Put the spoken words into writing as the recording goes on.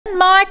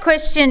My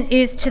question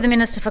is to the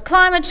Minister for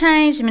Climate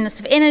Change, the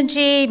Minister for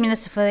Energy,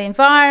 Minister for the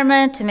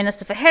Environment, the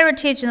Minister for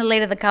Heritage and the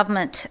Leader of the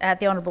Government,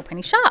 the Honourable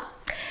Penny Sharpe.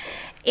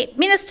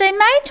 Minister, in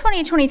May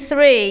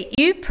 2023,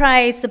 you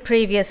praised the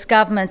previous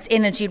government's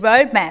energy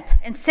roadmap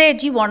and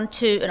said you wanted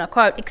to, and I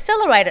quote,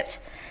 accelerate it.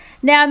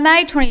 Now, in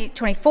May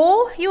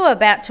 2024, you were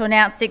about to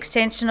announce the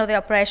extension of the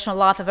operational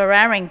life of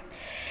Eraring.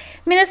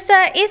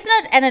 Minister, isn't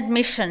it an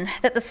admission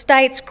that the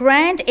state's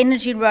grand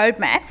energy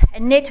roadmap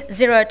and net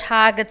zero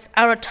targets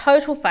are a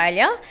total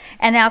failure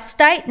and our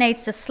state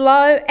needs to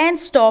slow and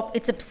stop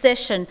its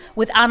obsession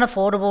with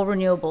unaffordable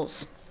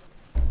renewables?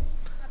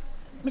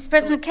 Mr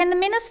President, can the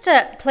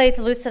Minister please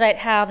elucidate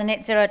how the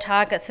net zero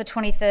targets for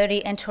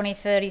 2030 and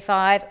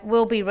 2035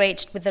 will be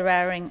reached with the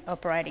Eraring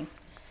operating?